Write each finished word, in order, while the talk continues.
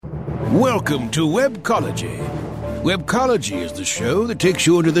Welcome to Webcology. Webcology is the show that takes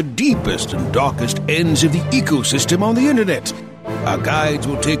you into the deepest and darkest ends of the ecosystem on the internet. Our guides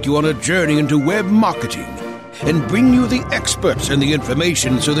will take you on a journey into web marketing and bring you the experts and the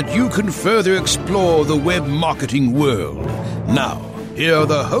information so that you can further explore the web marketing world. Now, here are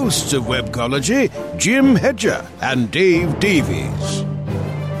the hosts of Webcology, Jim Hedger and Dave Davies.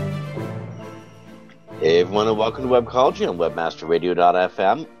 Hey everyone, and welcome to Webcology on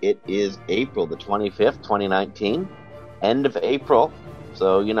WebmasterRadio.fm. It is April the 25th, 2019, end of April.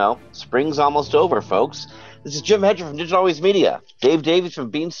 So, spring's almost over, folks. This is Jim Hedger from Digital Always Media, Dave Davies from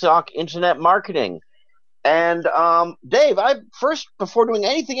Beanstalk Internet Marketing. And Dave, before doing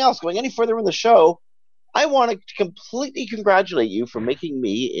anything else, going any further in the show, I want to completely congratulate you for making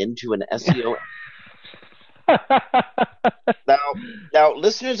me into an SEO. Now,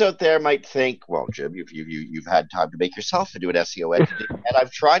 listeners out there might think, well, Jim, you've had time to make yourself into an SEO entity, and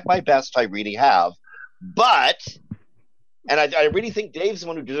I've tried my best. I really have, and I really think Dave's the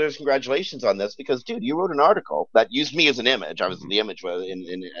one who deserves congratulations on this because, dude, you wrote an article that used me as an image. I was the image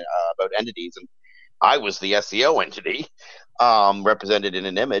in about entities, and I was the SEO entity represented in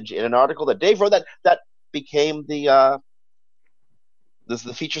an image in an article that Dave wrote that became the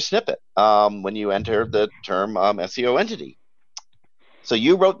feature snippet when you enter the term SEO entity. So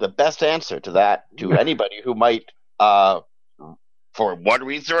you wrote the best answer to that to anybody who might, for one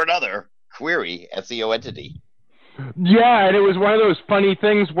reason or another, query SEO entity. Yeah, and it was one of those funny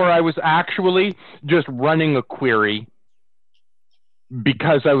things where I was actually just running a query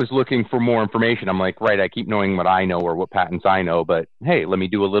because I was looking for more information. I'm like, right, I keep knowing what I know or what patents I know, but hey, let me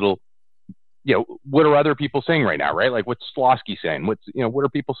do a little. What are other people saying right now, right? Like, what's Slosky saying? What are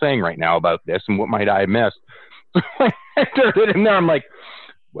people saying right now about this, and what might I have missed? I entered it in there. I'm like,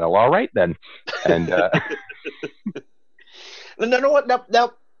 well, all right then. And now,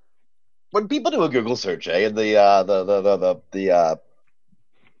 when people do a Google search, and the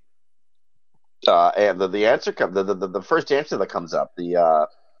answer comes, the first answer that comes up,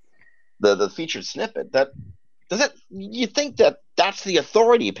 the featured snippet, you think that's the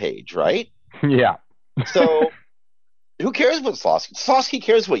authority page, right? Yeah. So who cares what Slosky? Slosky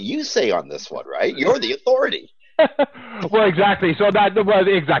cares what you say on this one, right? You're the authority. Well, exactly. So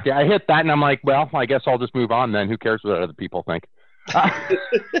exactly. I hit that, and I'm like, well, I guess I'll just move on then. Who cares what other people think?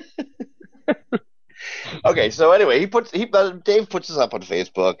 Okay. So anyway, Dave puts this up on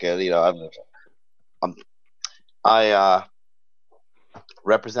Facebook, and I'm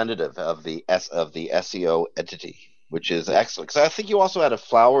representative of the SEO entity, which is excellent. So I think you also had a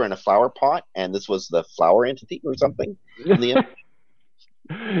flower in a flower pot, and this was the flower entity or something in the end.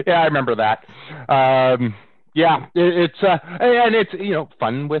 Yeah, I remember that. Yeah, it's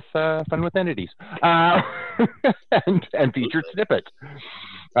fun with entities and featured snippets.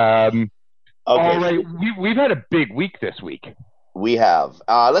 Okay. All right, we've had a big week this week. We have.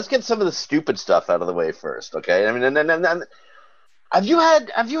 Let's get some of the stupid stuff out of the way first, okay? I mean, and Have you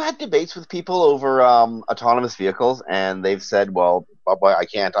had debates with people over autonomous vehicles, and they've said, well, I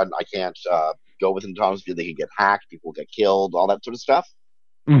can't go with an autonomous vehicle. They can get hacked, people get killed, all that sort of stuff?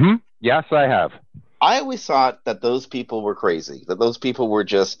 Mm-hmm. Yes, I have. I always thought that those people were crazy, that those people were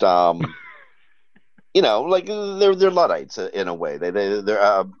just, like they're Luddites in a way.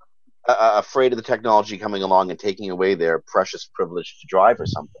 They're afraid of the technology coming along and taking away their precious privilege to drive or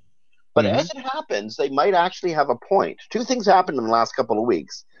something. But as it happens, they might actually have a point. Two things happened in the last couple of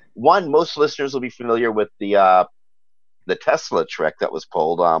weeks. One, most listeners will be familiar with the Tesla trick that was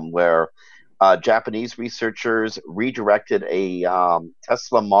pulled, where Japanese researchers redirected a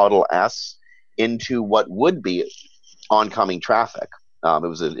Tesla Model S into what would be oncoming traffic. It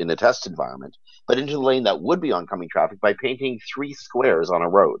was in a test environment, but into the lane that would be oncoming traffic by painting 3 squares on a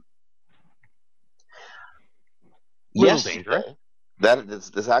road. Yes, dangerous.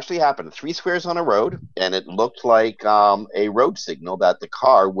 This actually happened. 3 squares on a road, and it looked like a road signal that the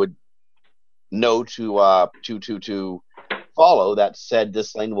car would know to follow that said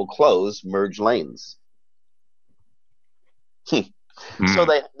this lane will close, merge lanes. So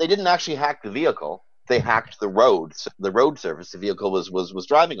they didn't actually hack the vehicle. They hacked the road surface the vehicle was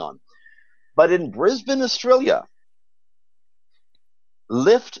driving on. But in Brisbane, Australia,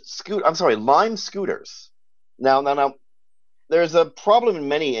 Lime scooters. Now, there's a problem in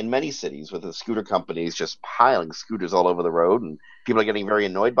many cities with the scooter companies just piling scooters all over the road, and people are getting very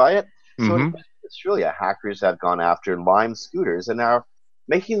annoyed by it. So in Australia, hackers have gone after Lime scooters and are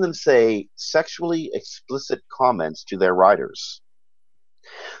making them say sexually explicit comments to their riders.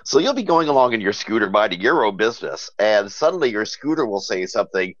 So you'll be going along in your scooter minding your own business, and suddenly your scooter will say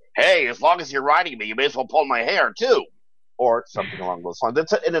something, hey, as long as you're riding me, you may as well pull my hair too. or something along those lines.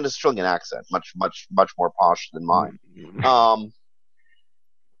 That's in an Australian accent, much more posh than mine.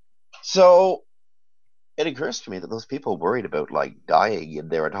 So it occurs to me that those people worried about like dying in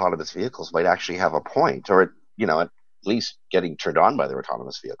their autonomous vehicles might actually have a point, or at least getting turned on by their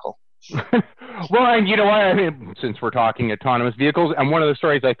autonomous vehicle. Well, and you know what? I mean, since we're talking autonomous vehicles, and one of the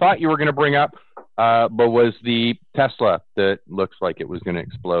stories I thought you were going to bring up, but was the Tesla that looks like it was going to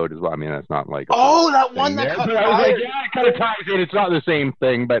explode as well. I mean, that's not like that one that caught fire. I was like, yeah, it kind of ties in. It's not the same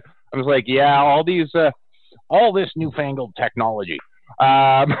thing, but I was like, yeah, all this newfangled technology.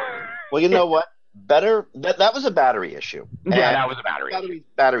 Well, you know what? Better that was a battery issue. Yeah, that was a battery issue.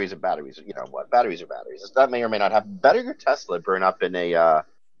 Batteries are batteries. You know what? Batteries are batteries. That may or may not happen. Better your Tesla burn up in a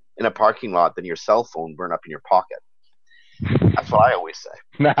parking lot than your cell phone burn up in your pocket. That's what I always say.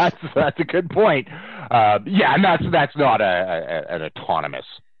 That's a good point. Yeah, and that's not an autonomous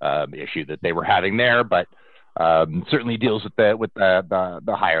issue that they were having there, but certainly deals with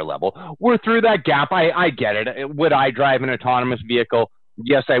the higher level. We're through that gap. I get it. Would I drive an autonomous vehicle?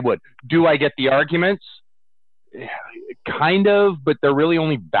 Yes, I would. Do I get the arguments? Kind of, but they're really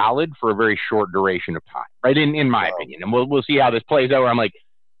only valid for a very short duration of time, right? In my opinion, and we'll see how this plays out. Where I'm like,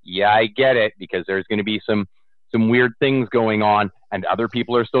 yeah, I get it, because there's going to be some weird things going on, and other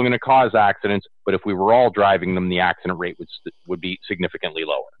people are still going to cause accidents. But if we were all driving them, the accident rate would be significantly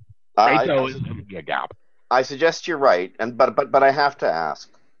lower. Right? So it would be a gap. I suggest you're right, but I have to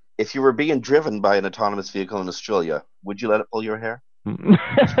ask: if you were being driven by an autonomous vehicle in Australia, would you let it pull your hair?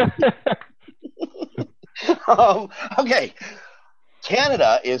 Okay.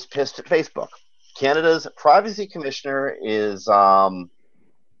 Canada is pissed at Facebook. Canada's privacy commissioner is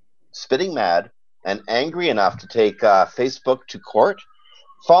spitting mad and angry enough to take Facebook to court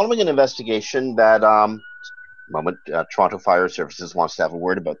following an investigation that Toronto Fire Services wants to have a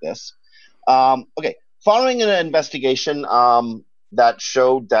word about this. Following an investigation that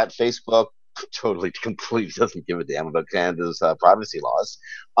showed that Facebook completely doesn't give a damn about Canada's privacy laws.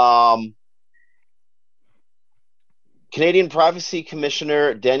 Canadian Privacy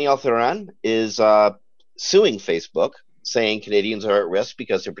Commissioner Danielle Theron is suing Facebook, saying Canadians are at risk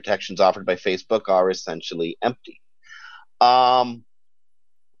because the protections offered by Facebook are essentially empty. I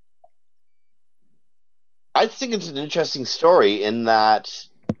think it's an interesting story in that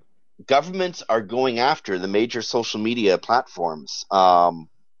governments are going after the major social media platforms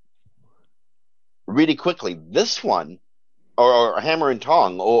really quickly. This one, or hammer and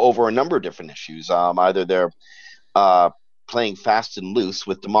tong, over a number of different issues. Either they're playing fast and loose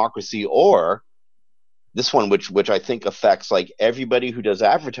with democracy, or this one, which I think affects like everybody who does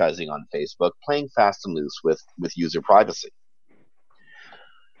advertising on Facebook, playing fast and loose with user privacy.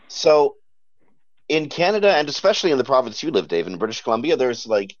 So in Canada, and especially in the province you live, Dave, in British Columbia, there's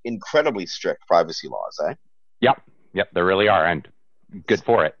like incredibly strict privacy laws, eh? Yep, there really are, and good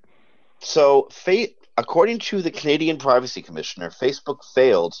for it. So, according to the Canadian Privacy Commissioner, Facebook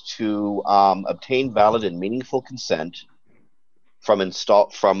failed to obtain valid and meaningful consent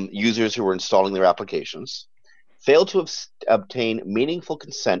from users who were installing their applications, failed to obtain meaningful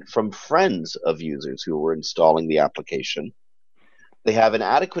consent from friends of users who were installing the application. They have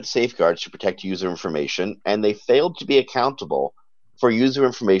inadequate safeguards to protect user information, and they failed to be accountable for user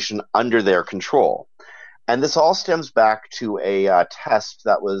information under their control. And this all stems back to a test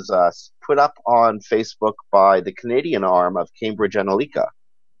that was put up on Facebook by the Canadian arm of Cambridge Analytica,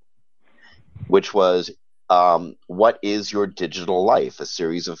 which was, what is your digital life? A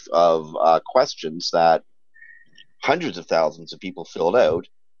series of questions that hundreds of thousands of people filled out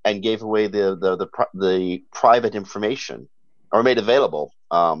and gave away the private information, or made available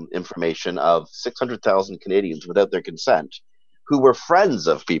information of 600,000 Canadians without their consent, who were friends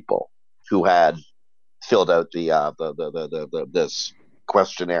of people who had filled out this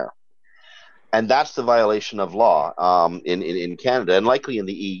questionnaire. And that's the violation of law in Canada, and likely in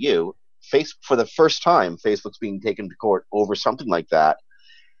the EU. For the first time, Facebook's being taken to court over something like that.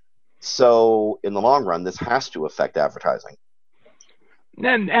 So in the long run, this has to affect advertising.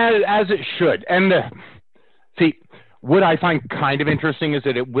 And as it should. And see, what I find kind of interesting is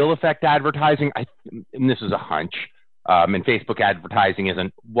that it will affect advertising. And this is a hunch. And Facebook advertising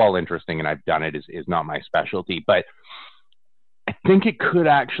isn't, well, interesting, and I've done it, is not my specialty. But I think it could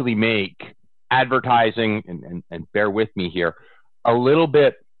actually make advertising, and bear with me here, a little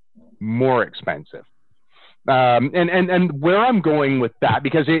bit more expensive. And where I'm going with that,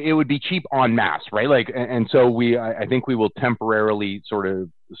 because it would be cheap en masse, right? Like, and so I think we will temporarily sort of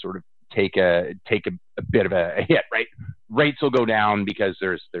take a bit of a hit, right? Rates will go down because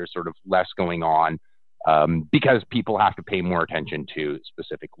there's sort of less going on. because people have to pay more attention to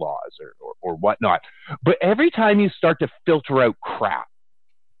specific laws or whatnot. But every time you start to filter out crap,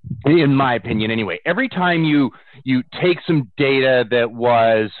 in my opinion anyway, every time you take some data that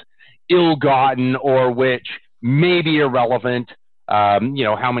was ill-gotten or which may be irrelevant, how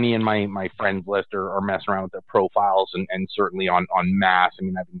many in my friends list are messing around with their profiles and certainly on mass. I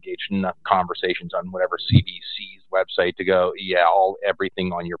mean, I've engaged in enough conversations on whatever CBC's website to go, yeah,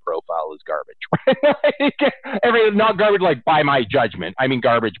 everything on your profile is garbage. Not garbage like by my judgment. I mean,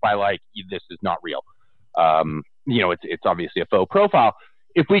 garbage by like, this is not real. It's obviously a faux profile.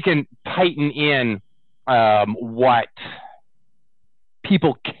 If we can tighten in what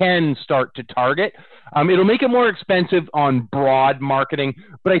people can start to target, it'll make it more expensive on broad marketing,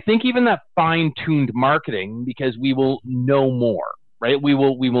 but I think even that fine-tuned marketing, because we will know more, right? We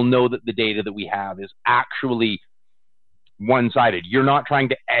will know that the data that we have is actually one-sided. You're not trying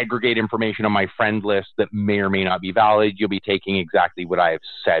to aggregate information on my friend list that may or may not be valid. You'll be taking exactly what I have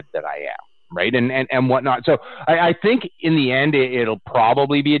said that I am. Right. And whatnot. So I think in the end, it'll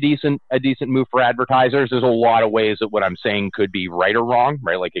probably be a decent move for advertisers. There's a lot of ways that what I'm saying could be right or wrong,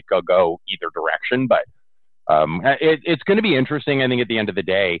 right? Like it could go either direction, but it's going to be interesting. I think at the end of the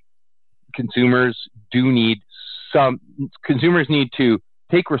day, consumers need to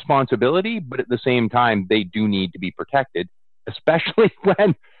take responsibility, but at the same time, they do need to be protected, especially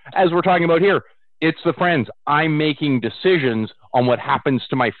when, as we're talking about here, it's the friends. I'm making decisions on what happens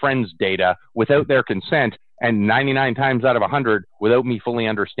to my friends' data without their consent, and 99 times out of 100 without me fully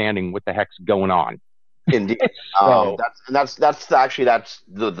understanding what the heck's going on. Indeed. That's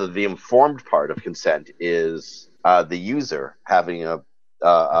the informed part of consent is the user having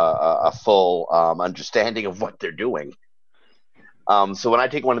a full understanding of what they're doing. So when I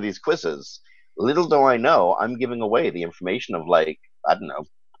take one of these quizzes, little do I know, I'm giving away the information of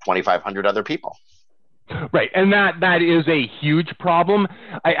 2,500 other people. Right, and that is a huge problem.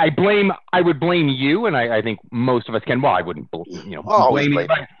 I would blame you, and I think most of us can. Well, I wouldn't, blame you,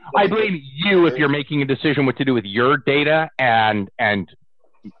 but I blame you if you're making a decision what to do with your data and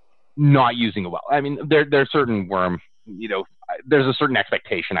not using it well. I mean, there's certain there's a certain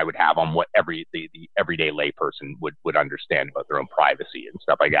expectation I would have on what the everyday layperson would understand about their own privacy and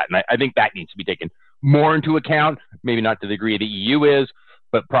stuff like that. And I think that needs to be taken more into account. Maybe not to the degree the EU is,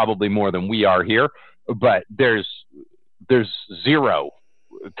 but probably more than we are here. But there's zero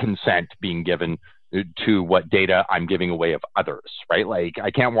consent being given to what data I'm giving away of others, right? Like I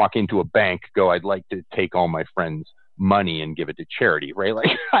can't walk into a bank, go, I'd like to take all my friends' money and give it to charity, right?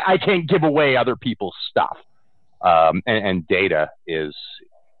 Like I can't give away other people's stuff. And data is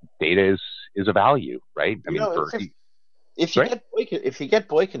a value, right? I mean, if you get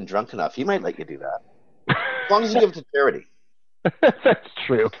Boykin drunk enough, he might let you do that, as long as you give it to charity. That's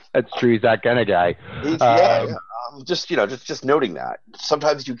true. He's that kind of guy. Just noting that.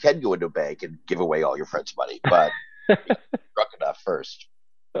 Sometimes you can go into a bank and give away all your friends' money, but drunk enough first.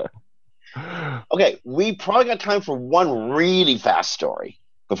 Okay, we probably got time for one really fast story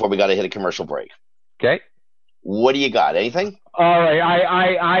before we got to hit a commercial break. Okay. What do you got? Anything? All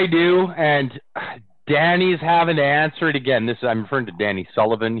right, I do, and Danny's having to answer it again. I'm referring to Danny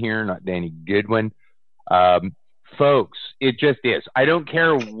Sullivan here, not Danny Goodwin. Folks, it just is. I don't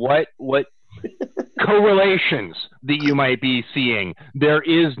care what correlations that you might be seeing. There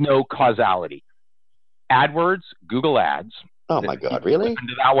is no causality. AdWords, Google Ads. Oh my God, really?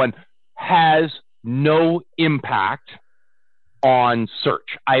 That one has no impact on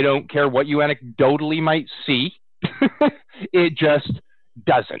search. I don't care what you anecdotally might see. It just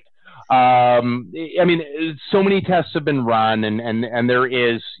doesn't. I mean, so many tests have been run, and there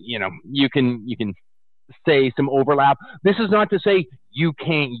is, you can say some overlap. This is not to say you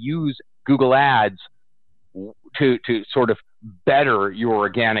can't use Google Ads to sort of better your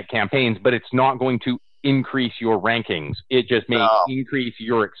organic campaigns, but it's not going to increase your rankings. It just may increase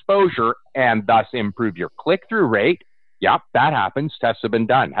your exposure and thus improve your click-through rate. Yep, that happens. Tests have been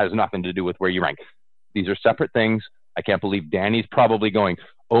done. Has nothing to do with where you rank. These are separate things. I can't believe Danny's probably going,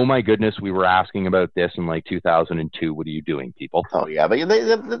 oh my goodness, we were asking about this in 2002. What are you doing, people? Oh yeah, but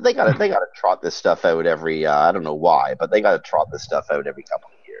they gotta trot this stuff out every I don't know why, but they gotta trot this stuff out every couple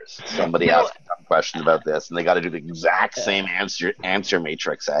of years. Somebody asks a dumb question about this, and they got to do the exact same answer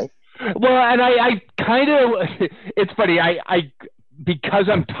matrix, eh? Well, and I kind of, it's funny. I because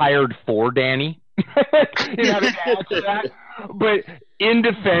I'm tired for Danny. Having to answer that. But in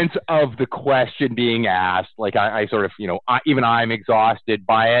defense of the question being asked, I sort of, even I'm exhausted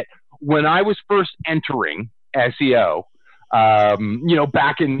by it. When I was first entering SEO,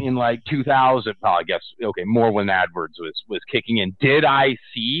 Back in like 2000, I guess, more when AdWords was kicking in. Did I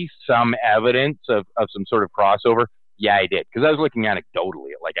see some evidence of some sort of crossover? Yeah, I did. Because I was looking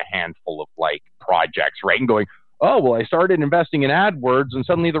anecdotally at like a handful of like projects, right? And going, oh, well, I started investing in AdWords and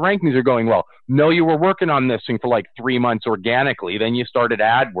suddenly the rankings are going well. No, you were working on this thing for like 3 months organically. Then you started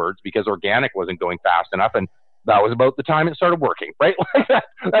AdWords because organic wasn't going fast enough. And that was about the time it started working, right?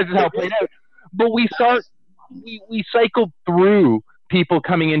 That's how it played out. But we cycled through people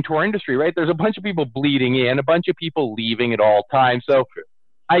coming into our industry, right? There's a bunch of people bleeding in, a bunch of people leaving at all times. So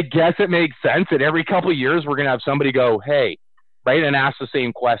I guess it makes sense that every couple of years we're going to have somebody go, hey, right, and ask the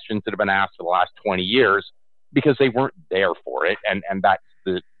same questions that have been asked for the last 20 years because they weren't there for it. And that's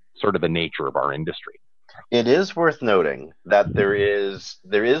the sort of the nature of our industry. It is worth noting that there is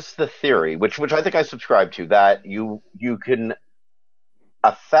the theory, which I think I subscribe to, that you can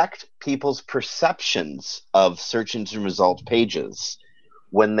affect people's perceptions of search engine result pages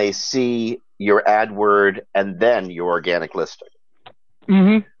when they see your AdWord and then your organic listing.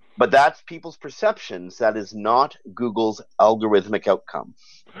 Mm-hmm. But that's people's perceptions. That is not Google's algorithmic outcome.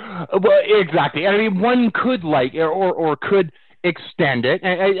 Well, exactly. I mean, one could or could extend it,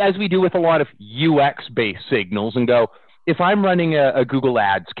 as we do with a lot of UX-based signals, and go, if I'm running a Google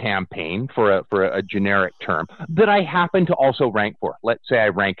Ads campaign for a generic term that I happen to also rank for, let's say I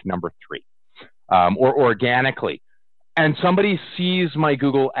rank number 3, or organically, and somebody sees my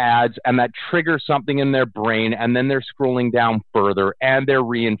Google Ads and that triggers something in their brain, and then they're scrolling down further and they're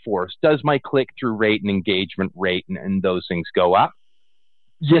reinforced. Does my click-through rate and engagement rate and those things go up?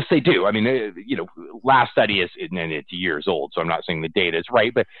 Yes, they do. I mean, last study and it's years old, so I'm not saying the data is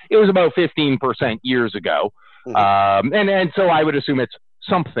right, but it was about 15% years ago. Mm-hmm. And so I would assume it's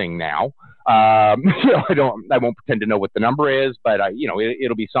something now. I won't pretend to know what the number is, but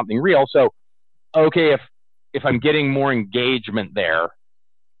it'll be something real. So, okay, if I'm getting more engagement there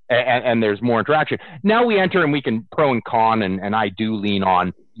and there's more interaction, now we enter and we can pro and con, and I do lean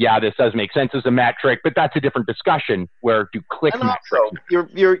on, yeah, this does make sense as a metric, but that's a different discussion. Where do click metrics?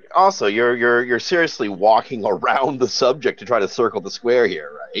 You're seriously walking around the subject to try to circle the square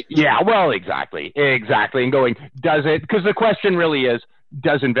here, right? Yeah, well, exactly, and going, does it? Because the question really is,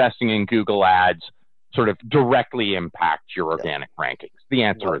 does investing in Google Ads sort of directly impact your organic rankings? The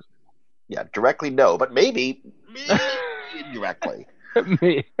answer is, yeah, directly no, but maybe indirectly.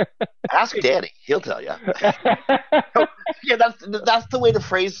 Ask Danny; he'll tell you. Yeah, that's the way to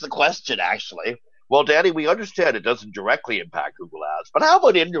phrase the question, actually. Well, Danny, we understand it doesn't directly impact Google Ads, but how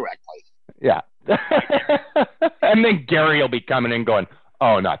about indirectly? Yeah. And then Gary will be coming in going,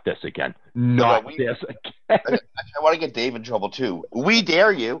 oh, not this again. Not this again. I want to get Dave in trouble, too. We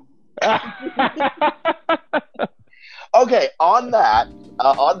dare you. Okay, on that,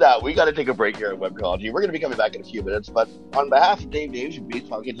 we got to take a break here at Webcology. We're going to be coming back in a few minutes, but on behalf of Dave Davies from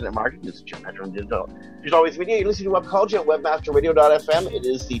Beatstalk Internet Marketing, this is Jim Petron Digital. There's always video. You listen to Webcology at webmasterradio.fm. It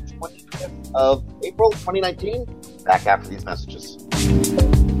is the 25th of April, 2019. Back after these messages.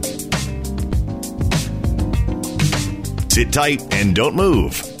 Sit tight and don't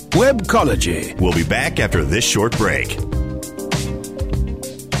move. Webcology. We'll be back after this short break.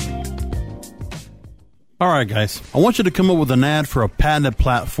 All right, guys, I want you to come up with an ad for a patented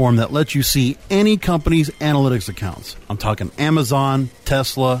platform that lets you see any company's analytics accounts. I'm talking Amazon,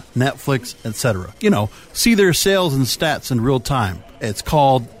 Tesla, Netflix, etc. See their sales and stats in real time. It's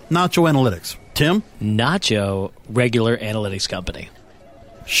called Nacho Analytics. Tim? Nacho, regular analytics company.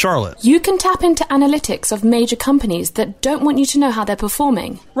 Charlotte? You can tap into analytics of major companies that don't want you to know how they're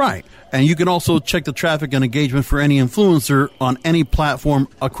performing. Right. And you can also check the traffic and engagement for any influencer on any platform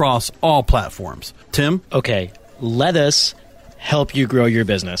across all platforms. Tim? Okay, let us help you grow your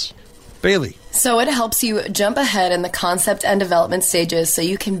business. Bailey? So it helps you jump ahead in the concept and development stages so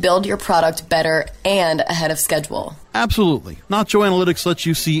you can build your product better and ahead of schedule. Absolutely. Nacho Analytics lets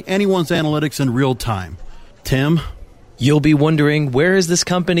you see anyone's analytics in real time. Tim? You'll be wondering, where has this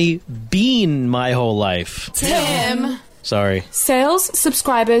company been my whole life? Tim! Sorry. Sales,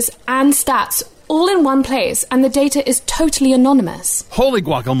 subscribers, and stats all in one place, and the data is totally anonymous. Holy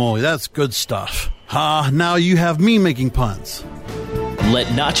guacamole, that's good stuff. Now you have me making puns. Let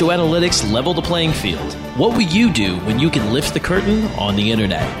Nacho Analytics level the playing field. What will you do when you can lift the curtain on the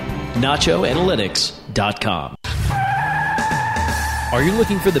internet? NachoAnalytics.com. Are you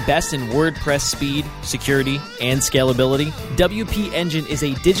looking for the best in WordPress speed, security, and scalability? WP Engine is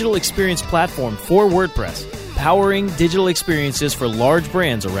a digital experience platform for WordPress, powering digital experiences for large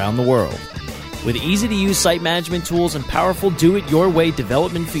brands around the world. With easy-to-use site management tools and powerful do-it-your-way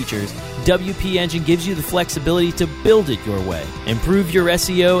development features, WP Engine gives you the flexibility to build it your way. Improve your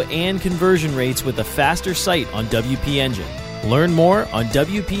SEO and conversion rates with a faster site on WP Engine. Learn more on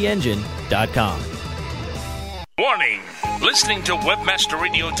WPEngine.com. Warning! Listening to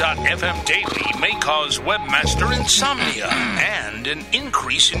WebmasterRadio.fm daily may cause webmaster insomnia and an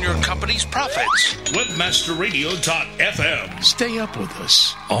increase in your company's profits. WebmasterRadio.fm. Stay up with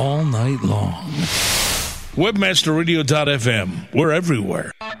us all night long. WebmasterRadio.fm. We're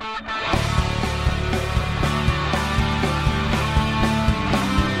everywhere.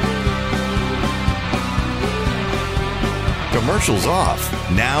 Commercials off.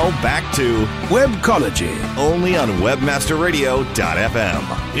 Now back to Webcology. only on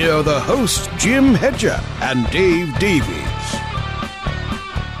WebmasterRadio.fm. Here are the hosts, Jim Hedger and Dave Davies.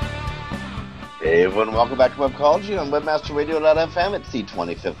 Hey everyone, welcome back to Webcology on WebmasterRadio.fm. It's the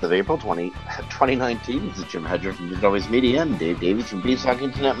 25th of April, 2019. This is Jim Hedger from Digital Always Media and Dave Davies from Beanstalk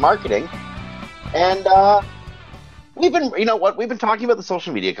Internet Marketing. And we've been talking about the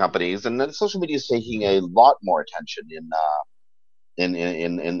social media companies, and then social media is taking a lot more attention in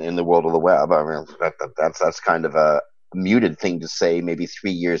the world of the web. I mean, that's kind of a muted thing to say, maybe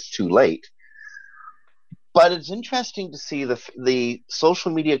 3 years too late. But it's interesting to see the social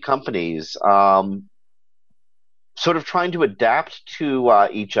media companies sort of trying to adapt to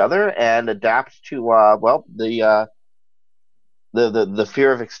each other and adapt to the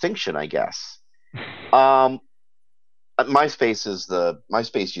fear of extinction, I guess. MySpace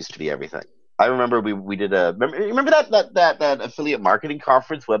used to be everything. I remember we did remember that affiliate marketing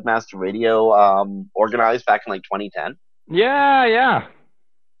conference Webmaster Radio organized back in like 2010? Yeah.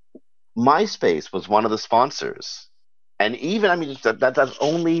 MySpace was one of the sponsors. And even, I mean, that's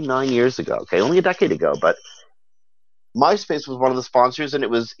only 9 years ago, okay? Only a decade ago, but MySpace was one of the sponsors, and it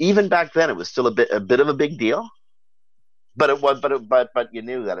was, even back then, it was still a bit of a big deal. But you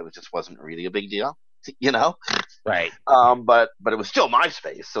knew that it just wasn't really a big deal, you know? Right. But it was still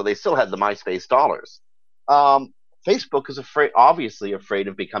MySpace, so they still had the MySpace dollars. Facebook is obviously afraid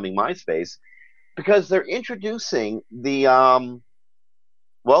of becoming MySpace because they're introducing the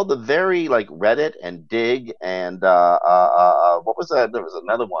very like Reddit and Dig and what was that? There was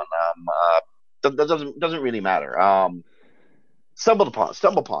another one. That doesn't really matter.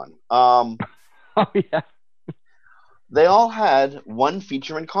 StumbleUpon. Oh yeah. They all had one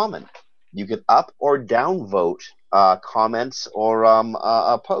feature in common. You could up or down vote comments or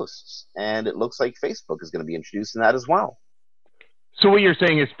posts, and it looks like Facebook is going to be introducing that as well. So what you're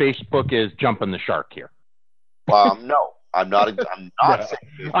saying is Facebook is jumping the shark here? No, I'm not. I'm not No,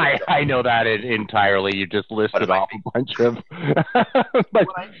 saying. I know that entirely. You just listed off a bunch of. What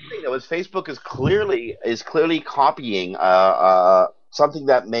I'm saying though is Facebook is clearly copying something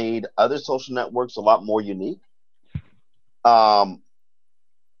that made other social networks a lot more unique.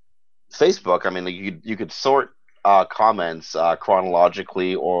 Facebook, I mean, you could sort comments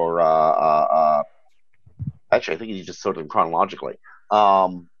chronologically, or actually, I think you just sort them chronologically.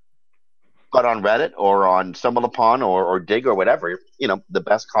 But on Reddit or on StumbleUpon or Dig or whatever, you know, the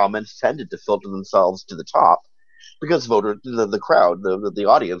best comments tended to filter themselves to the top because the crowd, the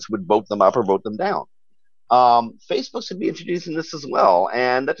audience would vote them up or vote them down. Facebook's going to be introducing this as well,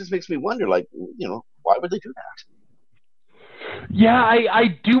 and that just makes me wonder, like, you know, why would they do that? Yeah,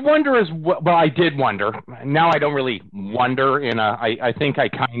 I do wonder as well. Well, I did wonder. Now I don't really wonder. I think I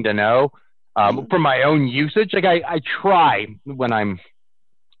kind of know from my own usage. Like I try when I'm,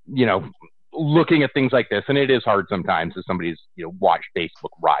 you know, looking at things like this, and it is hard sometimes as somebody's, you know, watched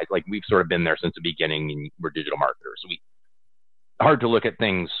Facebook rise. Like we've sort of been there since the beginning, and we're digital marketers. Hard to look at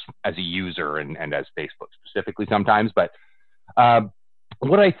things as a user and as Facebook specifically sometimes. But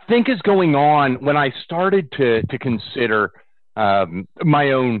what I think is going on when I started to consider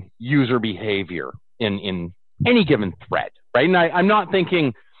my own user behavior in any given thread, right? And I'm not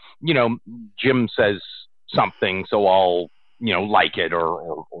thinking, you know, Jim says something, so I'll, you know, like it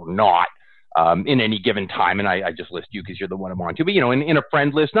or not in any given time. And I just list you because you're the one I'm on to. But, you know, in a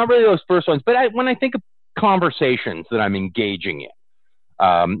friend list, not really those first ones. But when I think of conversations that I'm engaging in,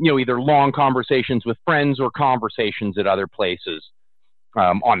 you know, either long conversations with friends or conversations at other places,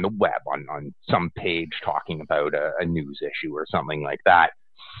 on the web, on some page talking about a news issue or something like that.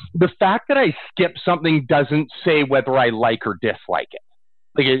 The fact that I skip something doesn't say whether I like or dislike it.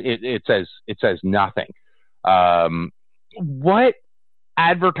 Like it says nothing. What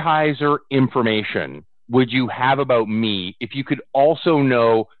advertiser information would you have about me if you could also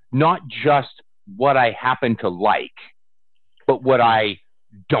know not just what I happen to like, but what I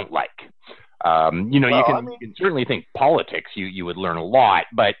don't like? You know, you can certainly think politics. You would learn a lot,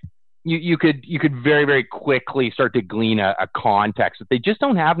 but you could very, very quickly start to glean a context that they just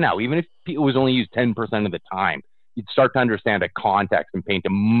don't have now. Even if it was only used 10% of the time, you'd start to understand a context and paint a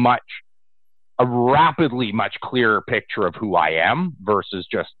much a rapidly much clearer picture of who I am versus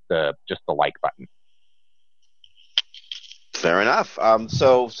just the like button. Fair enough.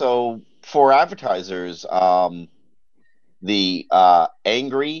 So for advertisers, the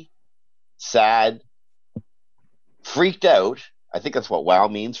angry, sad, freaked out, I think that's what wow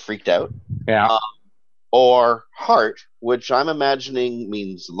means, freaked out. Yeah. Or heart, which I'm imagining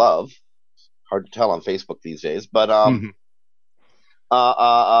means love. Hard to tell on Facebook these days, but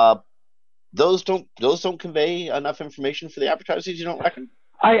those don't convey enough information for the advertisers, you don't reckon?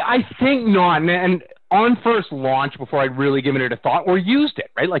 I think not. And on first launch, before I'd really given it a thought or used it,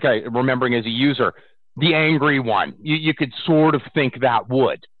 right? Like remembering as a user, the angry one, you could sort of think that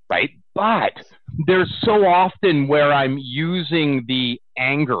would, right? But there's so often where I'm using the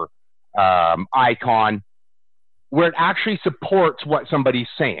anger icon where it actually supports what somebody's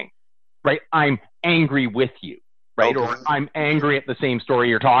saying, right? I'm angry with you, right? Okay. Or I'm angry at the same story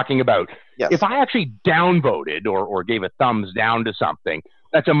you're talking about. Yes. If I actually downvoted or gave a thumbs down to something,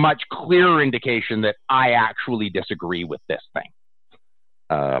 that's a much clearer indication that I actually disagree with this thing.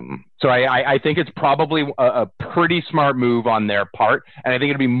 So I think it's probably a pretty smart move on their part, and I think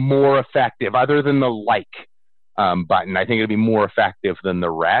it'll be more effective, other than the like button. I think it'll be more effective than the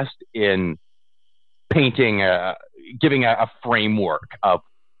rest in painting, giving a framework of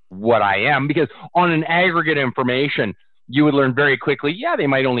what I am, because on an aggregate information, you would learn very quickly, yeah, they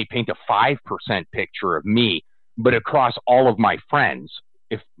might only paint a 5% picture of me, but across all of my friends,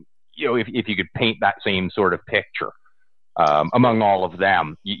 if you could paint that same sort of picture among all of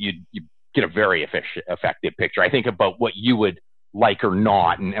them, you get a very effective picture. I think about what you would like or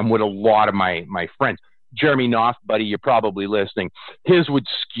not, and what a lot of my friends, Jeremy Knopf, buddy, you're probably listening, his would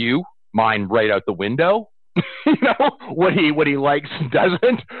skew, mine right out the window. What he likes and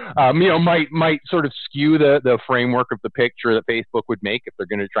doesn't, might sort of skew the framework of the picture that Facebook would make if they're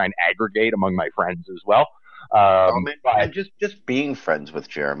going to try and aggregate among my friends as well. Just being friends with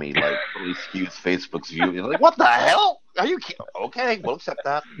Jeremy really skews Facebook's view. You're like, what the hell? Are you kidding? Okay, we'll accept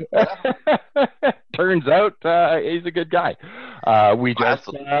that. Yeah. Turns out he's a good guy. We just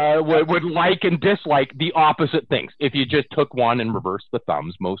would like and dislike the opposite things. If you just took one and reversed the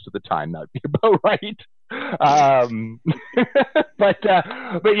thumbs, most of the time that'd be about right. But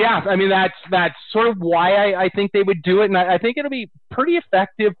yeah, I mean that's sort of why I think they would do it, and I think it'll be pretty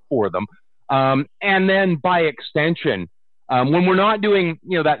effective for them. And then by extension, when we're not doing,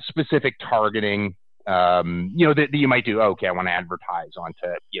 that specific targeting, that you might do, okay, I want to advertise onto,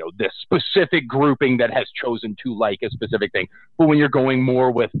 this specific grouping that has chosen to like a specific thing. But when you're going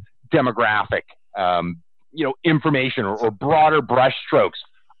more with demographic, information or broader brush strokes,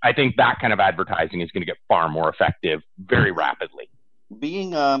 I think that kind of advertising is going to get far more effective very rapidly.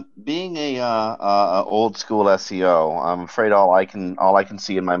 Being a old school SEO, I'm afraid all I can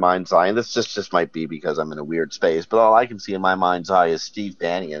see in my mind's eye, and this just might be because I'm in a weird space, but all I can see in my mind's eye is Steve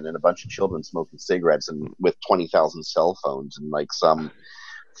Bannon and a bunch of children smoking cigarettes and with 20,000 cell phones in like some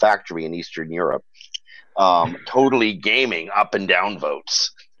factory in Eastern Europe, totally gaming up and down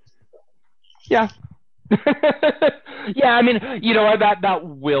votes. Yeah. Yeah, I mean, that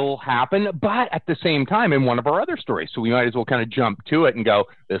will happen, but at the same time, in one of our other stories, so we might as well kind of jump to it and go,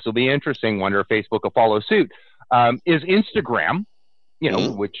 this will be interesting, wonder if Facebook will follow suit, is Instagram,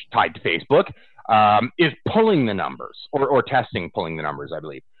 which tied to Facebook, is pulling the numbers, or testing pulling the numbers, I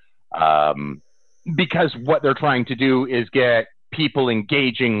believe, because what they're trying to do is get people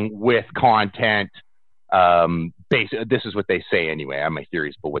engaging with content. This is what they say anyway. I have my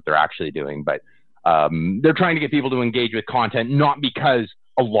theories about what they're actually doing, but they're trying to get people to engage with content, not because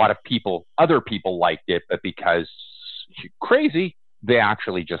a lot of other people liked it, but because crazy, they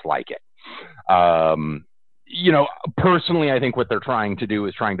actually just like it. Personally, I think what they're trying to do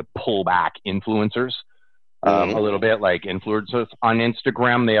is trying to pull back influencers a little bit, like influencers on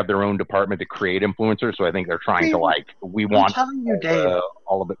Instagram. They have their own department to create influencers. So I think they're trying to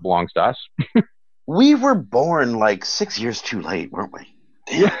all of it belongs to us. We were born 6 years too late, weren't we?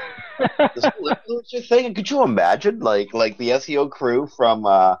 Yeah. This whole influencer thing. Could you imagine, like the SEO crew from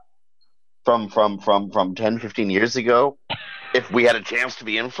 10, 15 years ago? If we had a chance to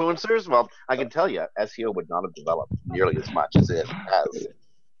be influencers, well, I can tell you, SEO would not have developed nearly as much as it has.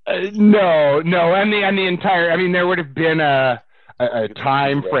 No, and the entire. I mean, there would have been a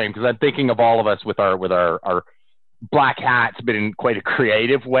time frame, because I'm thinking of all of us with our black hats, but in quite a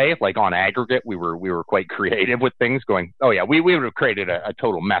creative way. Like on aggregate, we were quite creative with things, going, oh yeah, we would have created a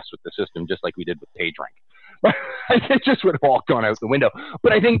total mess with the system, just like we did with PageRank. It just would have all gone out the window.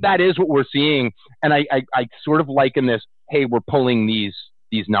 But I think that is what we're seeing, and I sort of liken this. Hey, we're pulling these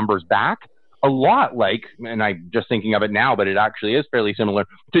numbers back. a lot like, and I'm just thinking of it now, but it actually is fairly similar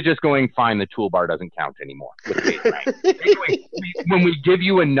to just going, fine, the toolbar doesn't count anymore. When we give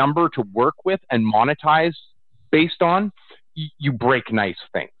you a number to work with and monetize based on, you break nice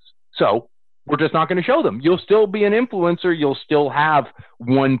things. So we're just not going to show them. You'll still be an influencer. You'll still have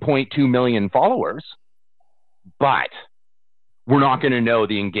 1.2 million followers, but we're not going to know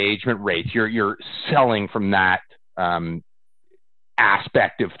the engagement rates. You're selling from that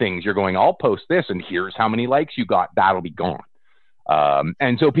aspect of things. You're going, I'll post this, and here's how many likes you got. That'll be gone.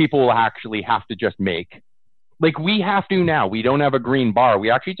 And so people will actually have to just make, like we have to now. We don't have a green bar. We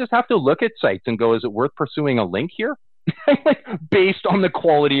actually just have to look at sites and go, is it worth pursuing a link here? Based on the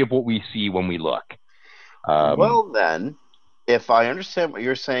quality of what we see when we look. Well, then, if I understand what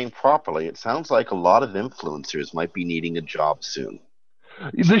you're saying properly, it sounds like a lot of influencers might be needing a job soon.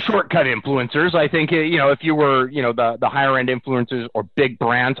 The shortcut influencers, I think, if you were, the higher end influencers or big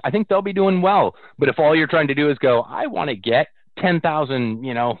brands, I think they'll be doing well. But if all you're trying to do is go, I want to get 10,000,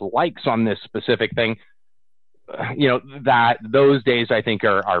 likes on this specific thing, that those days I think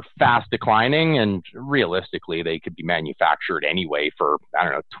are fast declining, and realistically they could be manufactured anyway for, I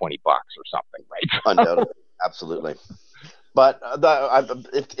don't know, $20 or something, right? Undoubtedly, absolutely. But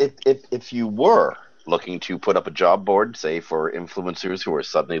if you were looking to put up a job board, say for influencers who are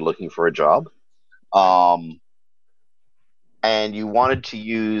suddenly looking for a job, and you wanted to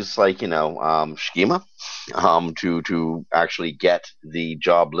use Schema to actually get the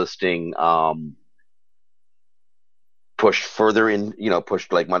job listing pushed further in,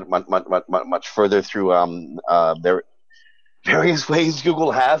 pushed like much further through their various ways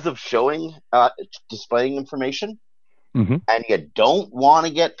Google has of showing, displaying information. Mm-hmm. And you don't want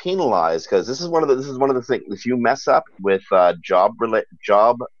to get penalized, because this is one of the things. If you mess up with job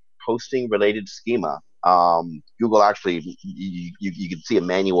posting related schema, Google actually you can see a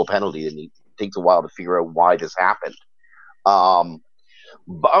manual penalty, and it takes a while to figure out why this happened.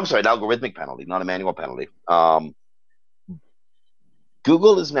 But I'm sorry, an algorithmic penalty, not a manual penalty.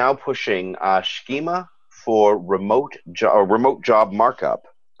 Google is now pushing schema for remote job markup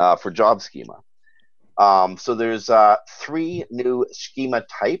for job schema. So there's 3 new schema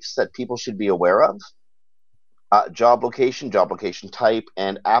types that people should be aware of: job location type,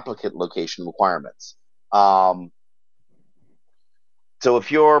 and applicant location requirements. So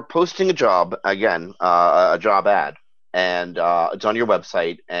if you're posting a job, again, a job ad, and it's on your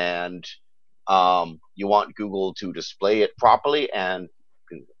website, and you want Google to display it properly and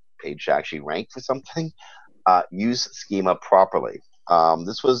page to actually rank for something, use schema properly.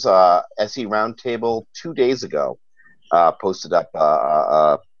 This was SE Roundtable 2 days ago, posted up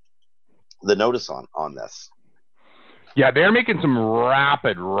the notice on this. Yeah, they're making some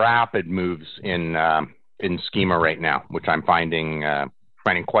rapid moves in schema right now, which I'm finding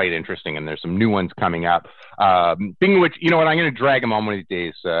quite interesting, and there's some new ones coming up. Being which, you know what, I'm going to drag him on one of these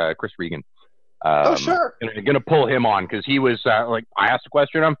days, Chris Regan. Oh, sure. I'm going to pull him on, because he was I asked a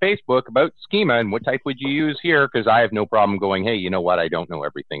question on Facebook about schema and what type would you use here, because I have no problem going, hey, you know what, I don't know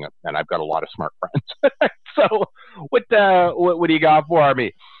everything, and I've got a lot of smart friends. So what do you got for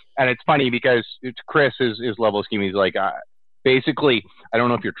me? And it's funny because it's Chris, his level of schema. He's like, basically, I don't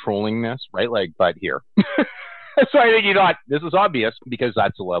know if you're trolling this, right? Like, but here. So I think you thought this is obvious, because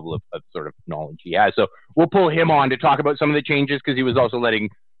that's the level of sort of knowledge he has. So we'll pull him on to talk about some of the changes, because he was also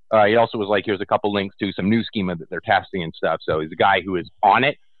he also was like, here's a couple links to some new schema that they're testing and stuff. So he's a guy who is on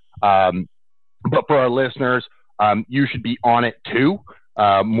it. But for our listeners, you should be on it too,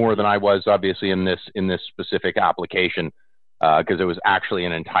 more than I was, obviously, in this specific application, because it was actually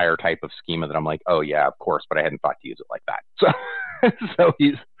an entire type of schema that I'm like, oh yeah, of course, but I hadn't thought to use it like that.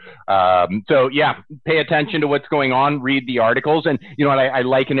 So yeah, pay attention to what's going on, read the articles, and you know what, I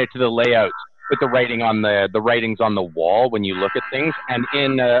liken it to the layouts. With the writing on the writings on the wall when you look at things, and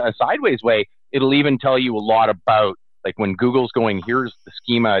in a sideways way, it'll even tell you a lot about, like, when Google's going, here's the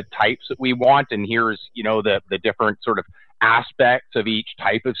schema types that we want, and here's, the different sort of aspects of each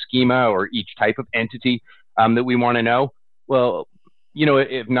type of schema or each type of entity that we want to know. Well,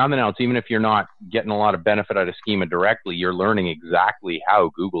 if nothing else, even if you're not getting a lot of benefit out of schema directly, you're learning exactly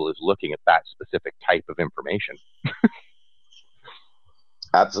how Google is looking at that specific type of information.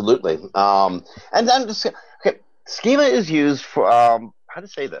 Absolutely. And then, schema is used for, how to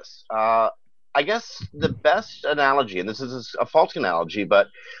say this? I guess the best analogy, and this is a faulty analogy, but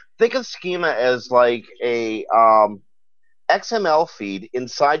think of schema as like a XML feed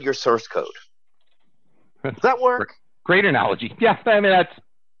inside your source code. Does that work? Great analogy. Yeah, I mean, that's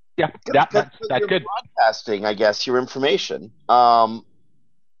good. Broadcasting, I guess, your information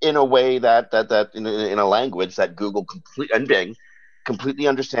in a way that in a language that Google and Bing completely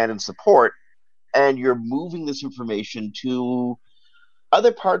understand and support, and you're moving this information to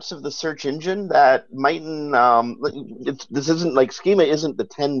other parts of the search engine that mightn't. This isn't like Schema isn't the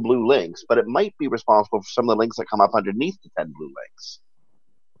 10 blue links, but it might be responsible for some of the links that come up underneath the 10 blue links.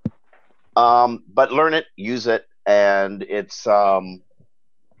 But learn it, use it, and it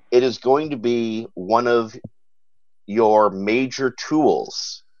is going to be one of your major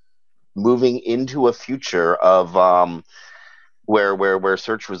tools moving into a future of where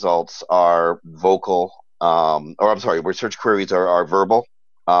search results are vocal, where search queries are verbal,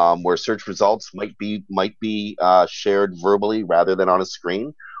 where search results might be shared verbally rather than on a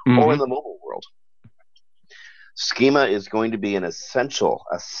screen, or in the mobile world. Schema is going to be an essential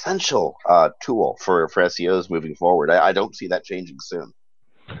tool for SEOs moving forward. I don't see that changing soon.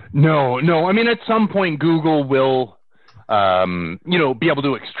 No. I mean, at some point, Google will, be able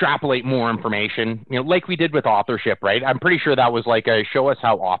to extrapolate more information, like we did with authorship, right? I'm pretty sure that was like a show us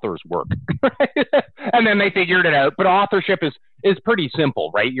how authors work, right? And then they figured it out. But authorship is pretty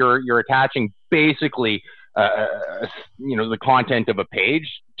simple, right? You're attaching basically, the content of a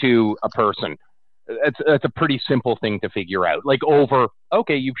page to a person. It's a pretty simple thing to figure out. Like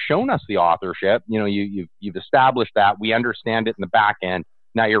okay, you've shown us the authorship, you've established that, we understand it in the back end.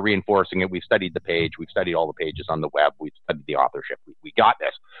 Now you're reinforcing it. We've studied the page. We've studied all the pages on the web. We've studied the authorship. We got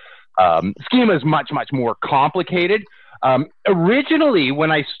this. Schema is much, much more complicated. Originally,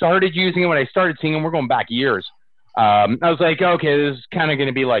 when I started using it, when I started seeing it, we're going back years, I was like, okay, this is kind of going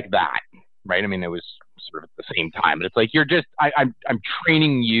to be like that, right? I mean, it was sort of at the same time. But it's like, I'm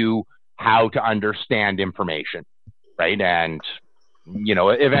training you how to understand information, right? And,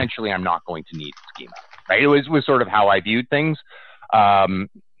 eventually I'm not going to need schema, right? It was sort of how I viewed things.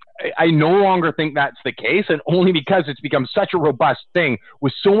 I no longer think that's the case, and only because it's become such a robust thing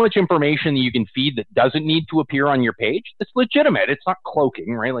with so much information that you can feed that doesn't need to appear on your page. It's legitimate. It's not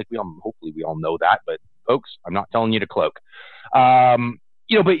cloaking, right? Like hopefully we all know that, but folks, I'm not telling you to cloak. But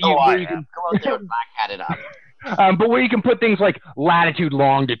you can go out there and black hat it up. But where you can put things like latitude,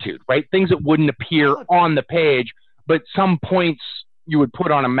 longitude, right? Things that wouldn't appear on the page, but some points you would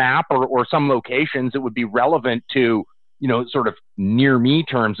put on a map or some locations that would be relevant to, sort of near me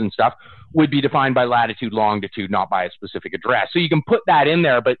terms and stuff would be defined by latitude, longitude, not by a specific address. So you can put that in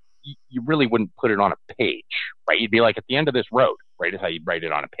there, but you really wouldn't put it on a page, right? You'd be like, at the end of this road, right? Is how you'd write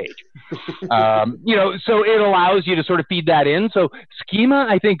it on a page. So it allows you to sort of feed that in. So schema,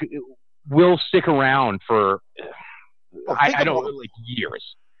 I think, will stick around for, I don't know, like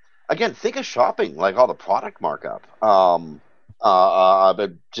years. Again, think of shopping, like all the product markup.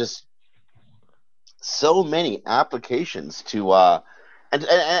 But just so many applications to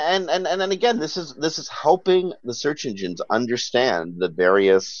and again, this is helping the search engines understand the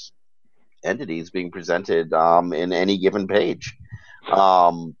various entities being presented in any given page.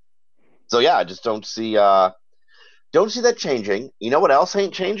 So yeah, I just don't see that changing. You know what else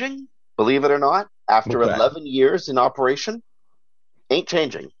ain't changing? Believe it or not, after 11 years in operation, ain't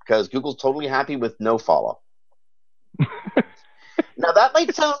changing, because Google's totally happy with no follow. Now that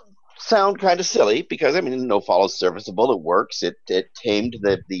might sound kind of silly, because no follow is serviceable. It works. It tamed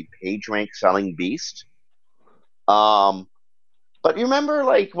the page rank selling beast. But you remember,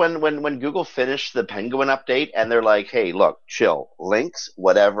 like when Google finished the Penguin update, and they're like, "Hey, look, chill. Links,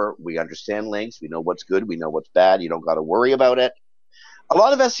 whatever. We understand links. We know what's good. We know what's bad. You don't got to worry about it." A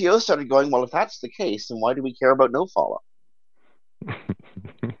lot of SEOs started going, "Well, if that's the case, then why do we care about no follow?"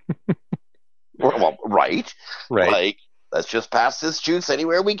 Well, right. Like, let's just pass this juice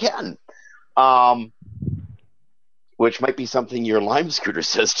anywhere we can. Which might be something your Lime scooter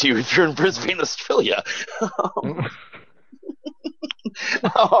says to you if you're in Brisbane, Australia.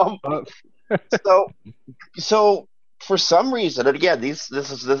 So for some reason, and again, this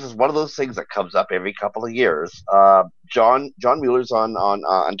is one of those things that comes up every couple of years. John Mueller's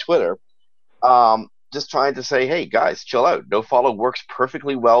on Twitter, just trying to say, hey guys, chill out. No follow works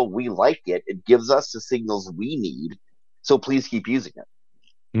perfectly well. We like it. It gives us the signals we need. So please keep using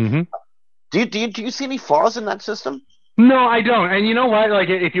it. Mm-hmm. Do you see any flaws in that system? No, I don't. And you know what? Like,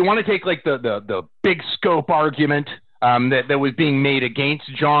 if you want to take like the big scope argument that was being made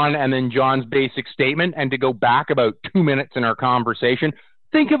against John, and then John's basic statement, and to go back about 2 minutes in our conversation,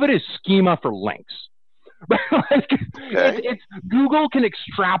 think of it as schema for links. It's Google can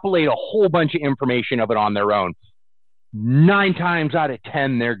extrapolate a whole bunch of information of it on their own. 9 times out of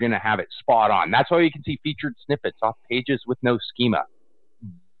 10, they're going to have it spot on. That's why you can see featured snippets off pages with no schema.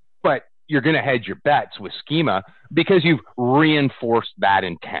 But you're going to hedge your bets with schema because you've reinforced that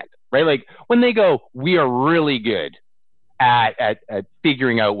intent, right? Like when they go, we are really good at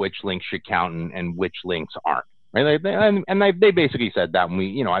figuring out which links should count and which links aren't. right? They basically said that, and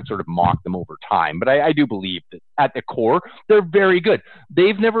we, I've sort of mocked them over time, but I do believe that at the core, they're very good.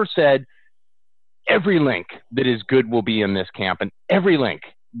 They've never said every link that is good will be in this camp, and every link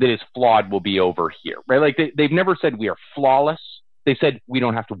that is flawed will be over here, right? Like they've never said we are flawless. They said we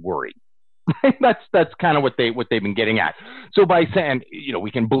don't have to worry. That's kind of what they've been getting at. So by saying,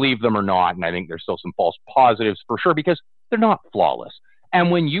 we can believe them or not, and I think there's still some false positives for sure because they're not flawless.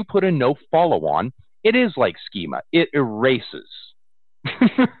 And when you put a no follow on, it is like schema. It erases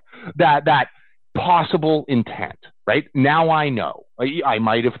that possible intent, right? Now I know. I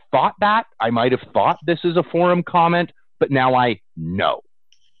might have thought that. I might have thought this is a forum comment, but now I know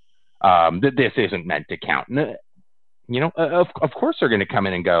that this isn't meant to count. Of course they're going to come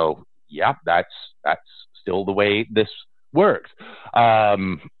in and go, yeah, that's still the way this works.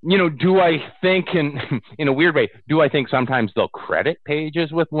 Do I think in a weird way, do I think sometimes they'll credit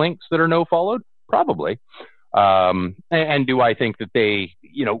pages with links that are no followed? Probably. And do I think that they,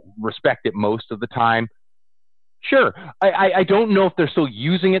 respect it most of the time? Sure. I don't know if they're still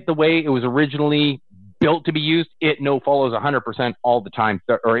using it the way it was originally built to be used. It no follows 100% all the time,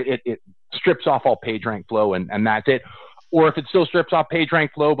 or it strips off all PageRank flow and that's it. Or if it still strips off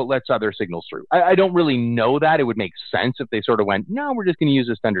PageRank flow but lets other signals through. I don't really know that. It would make sense if they sort of went, no, we're just going to use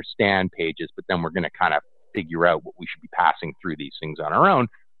this to understand pages, but then we're going to kind of figure out what we should be passing through these things on our own.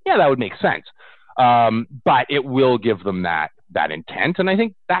 Yeah, that would make sense. But it will give them that intent. And I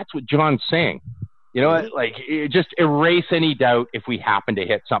think that's what John's saying. Just erase any doubt if we happen to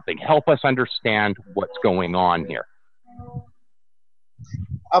hit something. Help us understand what's going on here.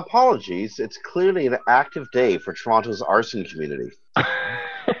 Apologies. It's clearly an active day for Toronto's arson community.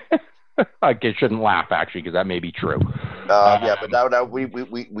 I shouldn't laugh, actually, because that may be true. But now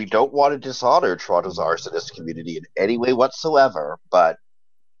we don't want to dishonor Toronto's arsonist community in any way whatsoever. But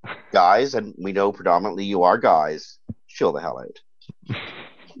guys, and we know predominantly you are guys, chill the hell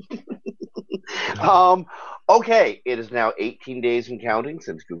out. Okay, it is now 18 days and counting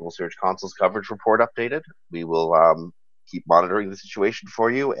since Google Search Console's coverage report updated. We will keep monitoring the situation for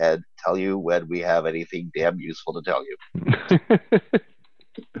you and tell you when we have anything damn useful to tell you.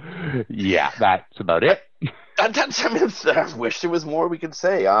 Yeah, that's about it. I wish there was more we could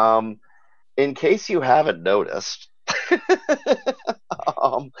say. In case you haven't noticed,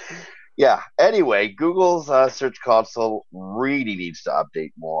 anyway, Google's Search Console really needs to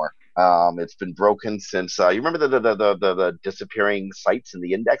update more. It's been broken since you remember the disappearing sites in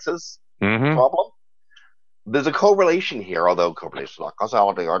the indexes problem? There's a correlation here, although correlation is not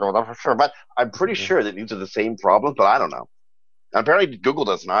causality. I don't know for sure, but I'm pretty sure that these are the same problems, but I don't know. And apparently Google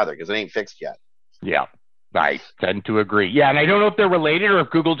doesn't either because it ain't fixed yet. Yeah, I tend to agree. Yeah, and I don't know if they're related or if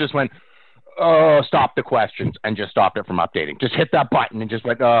Google just went, stop the questions and just stopped it from updating. Just hit that button and just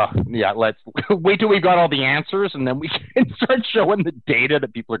went, let's wait till we've got all the answers and then we can start showing the data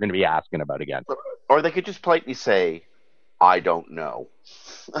that people are going to be asking about again. Or they could just politely say, I don't know.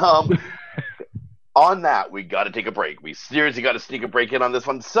 On that, we got to take a break. We seriously got to sneak a break in on this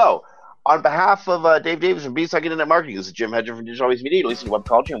one. So, on behalf of Dave Davis from B-Stock Internet Marketing, this is Jim Hedger from Digital Always Media. You listen to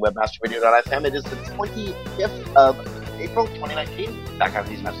Webcology on WebmasterRadio.fm. It is the 25th of April, 2019. Back after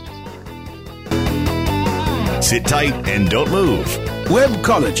these messages. Sit tight and don't move.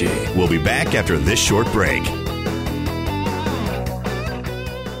 Webcology. We'll be back after this short break.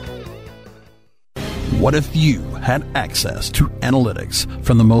 What if you had access to analytics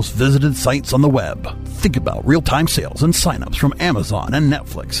from the most visited sites on the web? Think about real-time sales and signups from Amazon and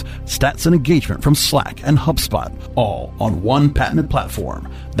Netflix, stats and engagement from Slack and HubSpot, all on one patented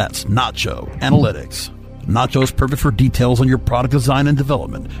platform. That's Nacho Analytics. Nacho is perfect for details on your product design and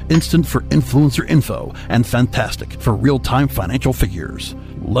development, instant for influencer info, and fantastic for real-time financial figures.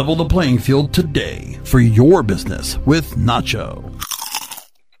 Level the playing field today for your business with Nacho.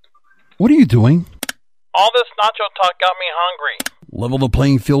 What are you doing? All this nacho talk got me hungry. Level the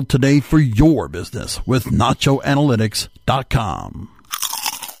playing field today for your business with NachoAnalytics.com.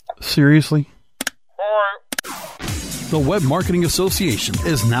 Seriously? The Web Marketing Association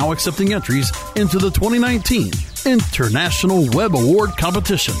is now accepting entries into the 2019 International Web Award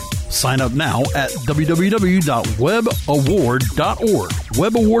Competition. Sign up now at www.webaward.org.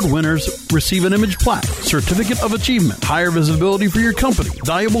 Web Award winners receive an image plaque, certificate of achievement, higher visibility for your company,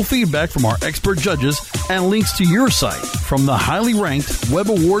 valuable feedback from our expert judges, and links to your site from the highly ranked Web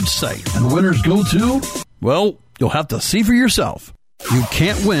Awards site. And winners go to, well, you'll have to see for yourself. You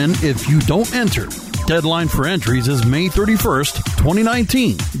can't win if you don't enter. Deadline for entries is May 31st,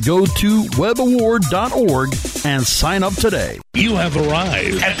 2019. Go to webaward.org and sign up today. You have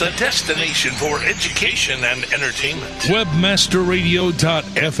arrived at the destination for education and entertainment.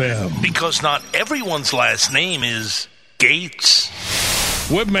 Webmasterradio.fm. Because not everyone's last name is Gates.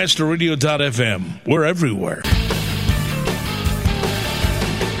 Webmasterradio.fm. We're everywhere.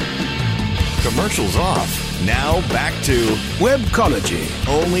 Commercials off. Now back to Webcology.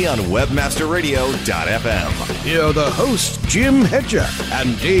 only on webmasterradio.fm. Here are the hosts, Jim Hedger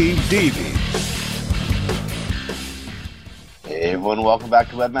and Dave Davies. Hey everyone, welcome back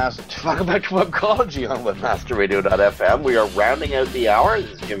to Webcology on webmasterradio.fm. We are rounding out the hour.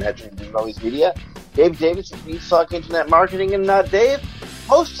 This is Jim Hedger from Jim Always Media. Dave Davis of Beanstalk Internet Marketing. And Dave,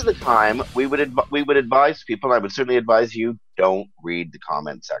 most of the time we would advise people, and I would certainly advise you, don't read the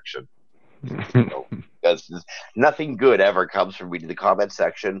comment section. Because nothing good ever comes from reading the comment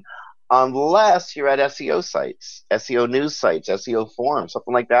section unless you're at SEO sites, SEO news sites, SEO forums,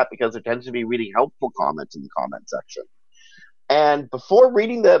 something like that, because there tends to be really helpful comments in the comment section. And before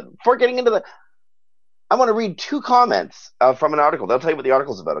getting into I want to read two comments from an article. They'll tell you what the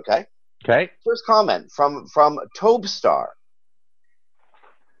article's about, okay? Okay. First comment from Tobestar.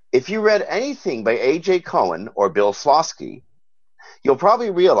 If you read anything by A.J. Cohen or Bill Slosky, you'll probably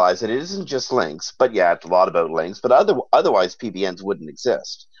realize that it isn't just links, but yeah, it's a lot about links, but otherwise PBNs wouldn't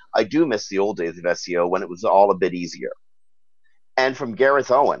exist. I do miss the old days of SEO when it was all a bit easier. And from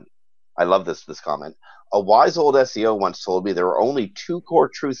Gareth Owen, I love this comment. A wise old SEO once told me there are only two core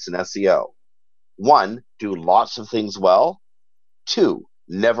truths in SEO. 1, do lots of things well. 2,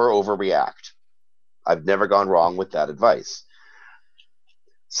 never overreact. I've never gone wrong with that advice.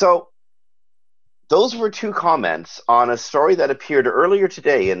 So, those were two comments on a story that appeared earlier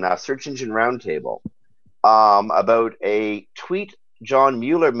today in Search Engine Roundtable about a tweet John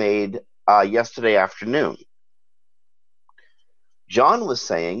Mueller made yesterday afternoon. John was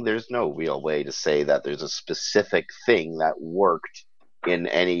saying there's no real way to say that there's a specific thing that worked in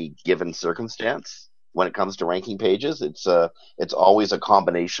any given circumstance when it comes to ranking pages. It's always a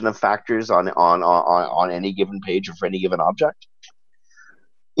combination of factors on any given page or for any given object.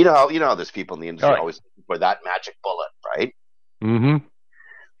 You know how there's people in the industry always looking for that magic bullet, right?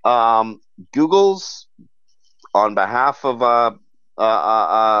 Mm-hmm. Google's on behalf of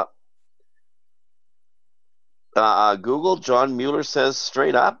Google, John Mueller says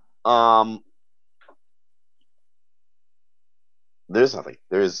straight up, there's nothing.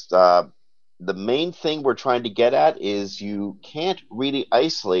 There's the main thing we're trying to get at is you can't really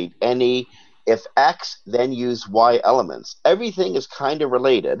isolate any if X, then use Y elements. Everything is kind of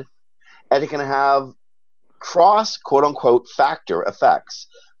related, and it can have cross, quote-unquote, factor effects,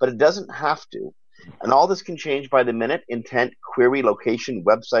 but it doesn't have to. And all this can change by the minute, intent, query, location,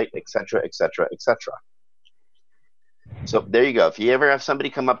 website, etc., etc., etc. So there you go. If you ever have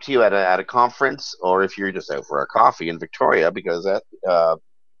somebody come up to you at a conference, or if you're just out for a coffee in Victoria, because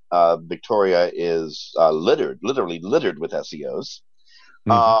Victoria is literally littered with SEOs,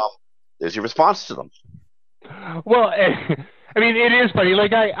 there's your response to them. Well, I mean, it is funny.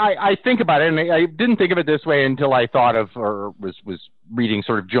 Like I think about it, and I didn't think of it this way until I thought of or was reading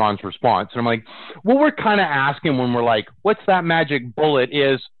sort of John's response. And I'm like, what we're kind of asking when we're like, what's that magic bullet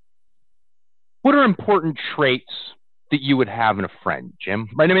is, what are important traits that you would have in a friend, Jim?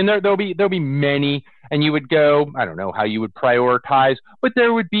 Right? I mean, there'll be many, and you would go, I don't know how you would prioritize, but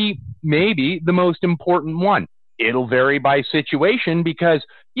there would be maybe the most important one. It'll vary by situation because,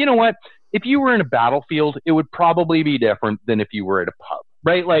 you know what? If you were in a battlefield, it would probably be different than if you were at a pub,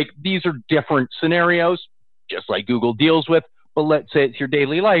 right? Like, these are different scenarios, just like Google deals with, but let's say it's your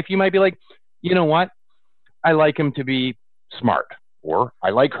daily life. You might be like, you know what? I like him to be smart, or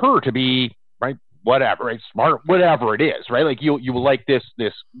I like her to be, right, whatever, right, smart, whatever it is, right? Like, you will like this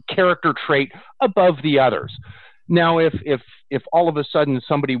character trait above the others. Now, if all of a sudden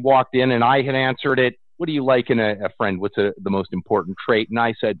somebody walked in and I had answered it, what do you like in a friend? What's the most important trait? And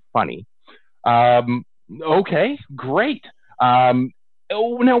I said, funny. Okay, great. Now,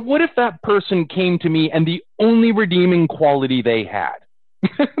 what if that person came to me and the only redeeming quality they had,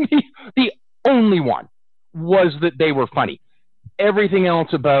 the only one, was that they were funny? Everything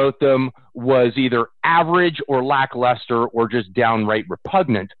else about them was either average or lackluster or just downright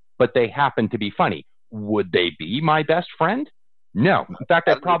repugnant, but they happened to be funny. Would they be my best friend? No. In fact,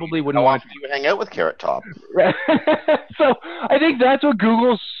 I probably wouldn't want to. You would hang out with Carrot Top. So I think that's what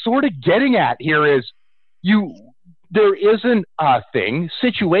Google's sort of getting at here is there isn't a thing.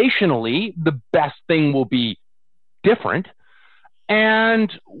 Situationally, the best thing will be different.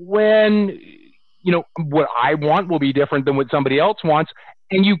 And when, what I want will be different than what somebody else wants.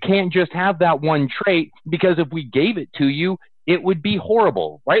 And you can't just have that one trait, because if we gave it to you, it would be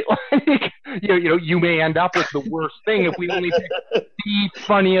horrible, right? Like, you may end up with the worst thing if we only pick the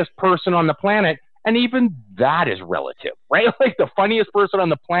funniest person on the planet. And even that is relative, right? Like the funniest person on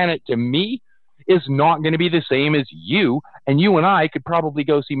the planet to me is not going to be the same as you. And you and I could probably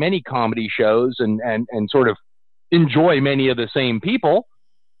go see many comedy shows and sort of enjoy many of the same people.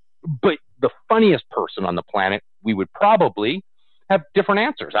 But the funniest person on the planet, we would probably have different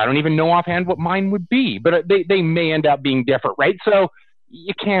answers. I don't even know offhand what mine would be, but they may end up being different, right? So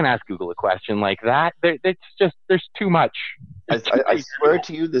you can't ask Google a question like that. It's just, there's too much. I swear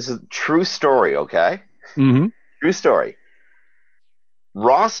to you, this is a true story, okay? Mm-hmm. True story.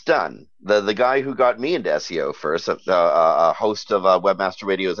 Ross Dunn, the guy who got me into SEO first, a host of Webmaster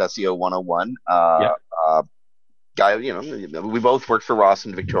Radio's SEO 101, guy, we both worked for Ross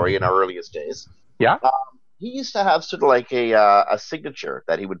and Victoria in our earliest days. Yeah. He used to have sort of like a signature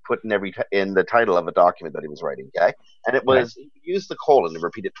that he would put in the title of a document that he was writing, okay? And it was, he would use the colon and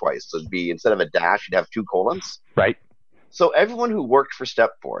repeat it twice. So it'd be, instead of a dash, you'd have 2 colons. Right. So everyone who worked for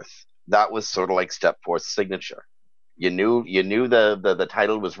Stepforth, that was sort of like Stepforth's signature. You knew the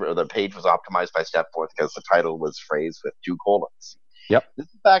title was, or the page was optimized by Stepforth because the title was phrased with 2 colons. Yep. This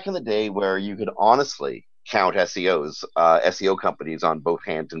is back in the day where you could honestly count SEO companies on both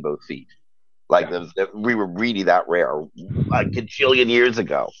hands and both feet. Like we were really that rare a gajillion years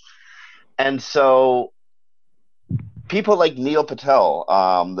ago. And so people like Neil Patel,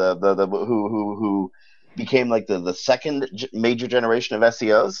 who became like the second major generation of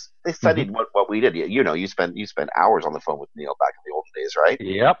SEOs, they studied what we did. You spent hours on the phone with Neil back in the olden days, right?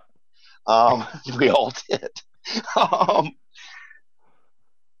 Yep. We all did.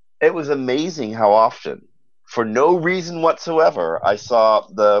 It was amazing how often, for no reason whatsoever, I saw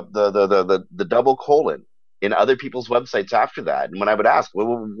the double colon in other people's websites after that. And when I would ask,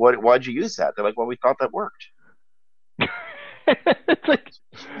 well, why'd you use that? They're like, well, we thought that worked. It's like,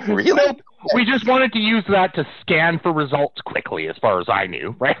 really? No, we just wanted to use that to scan for results quickly, as far as I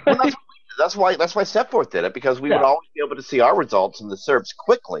knew, right? Well, that's why Stepforth did it, because we would always be able to see our results in the SERPs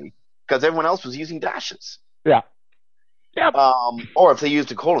quickly, because everyone else was using dashes. Yeah. Yep. Or if they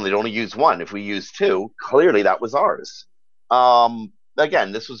used a colon, they'd only use 1. If we used 2, clearly that was ours.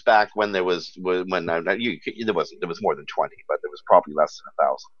 Again, this was back when there was there was more than 20, but there was probably less than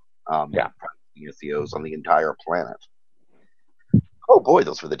 1,000. SEOs on the entire planet. Oh boy,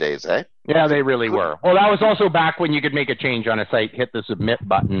 those were the days, eh? Yeah, they really were. Well, that was also back when you could make a change on a site, hit the submit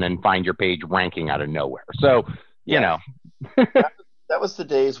button, and find your page ranking out of nowhere. So, you know. That was the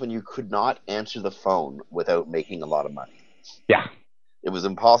days when you could not answer the phone without making a lot of money. Yeah. It was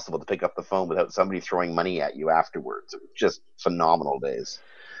impossible to pick up the phone without somebody throwing money at you afterwards. It was just phenomenal days.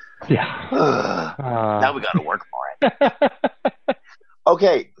 Yeah. Now we got to work for it.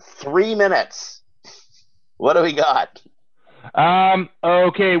 Okay, 3 minutes. What do we got?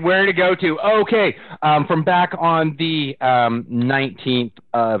 Okay, where to go to? Okay, from back on the 19th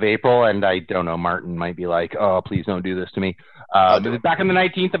of April, and I don't know, Martin might be like, oh, please don't do this to me. Back on the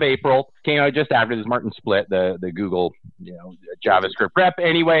 19th of April, came out just after this Martin split, the Google JavaScript rep.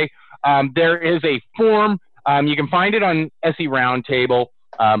 Anyway, there is a form. You can find it on SE Roundtable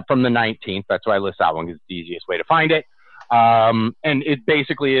from the 19th. That's why I list that one, because it's the easiest way to find it. And it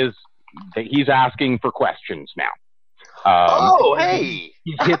basically is that he's asking for questions now. Hey!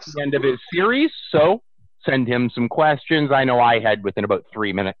 He's hit the end of his series, so send him some questions. I know I had, within about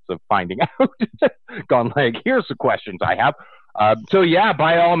 3 minutes of finding out, gone like, here's the questions I have. So yeah,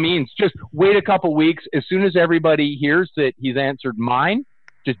 by all means, just wait a couple weeks. As soon as everybody hears that he's answered mine,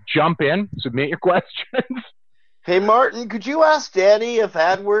 just jump in, submit your questions. Hey, Martin, could you ask Danny if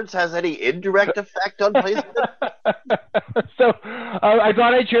AdWords has any indirect effect on placement? So I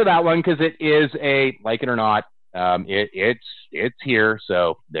thought I'd share that one because it is a, like it or not, it's here.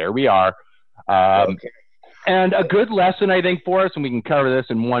 So there we are. Okay. And a good lesson, I think, for us, and we can cover this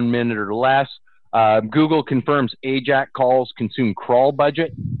in 1 minute or less. Google confirms AJAX calls consume crawl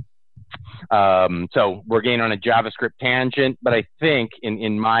budget. So we're getting on a JavaScript tangent, but I think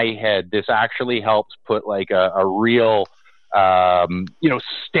in my head, this actually helps put like a real,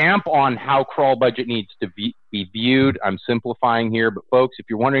 stamp on how crawl budget needs to be viewed. I'm simplifying here, but folks, if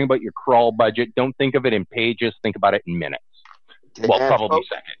you're wondering about your crawl budget, don't think of it in pages, think about it in minutes. Well, probably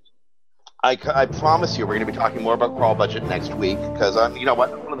seconds. I promise you we're going to be talking more about crawl budget next week, because you know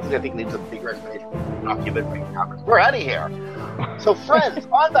what? One of the things I think needs a bigger explanation. Not give it right now. We're out of here. So, friends,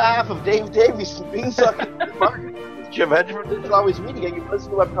 on behalf of Dave Davies from Beanstalk and Marketing, Jim Hedger from Digital Always Media, you can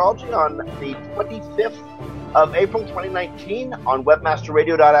listen to Webcology on the 25th of April 2019 on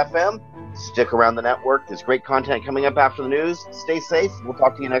webmasterradio.fm. Stick around the network. There's great content coming up after the news. Stay safe. We'll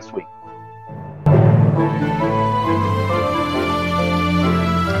talk to you next week.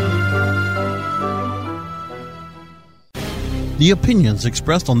 The opinions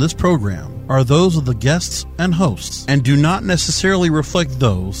expressed on this program are those of the guests and hosts and do not necessarily reflect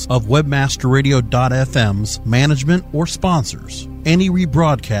those of WebmasterRadio.fm's management or sponsors. Any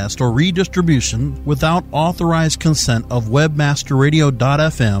rebroadcast or redistribution without authorized consent of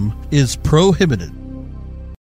WebmasterRadio.fm is prohibited.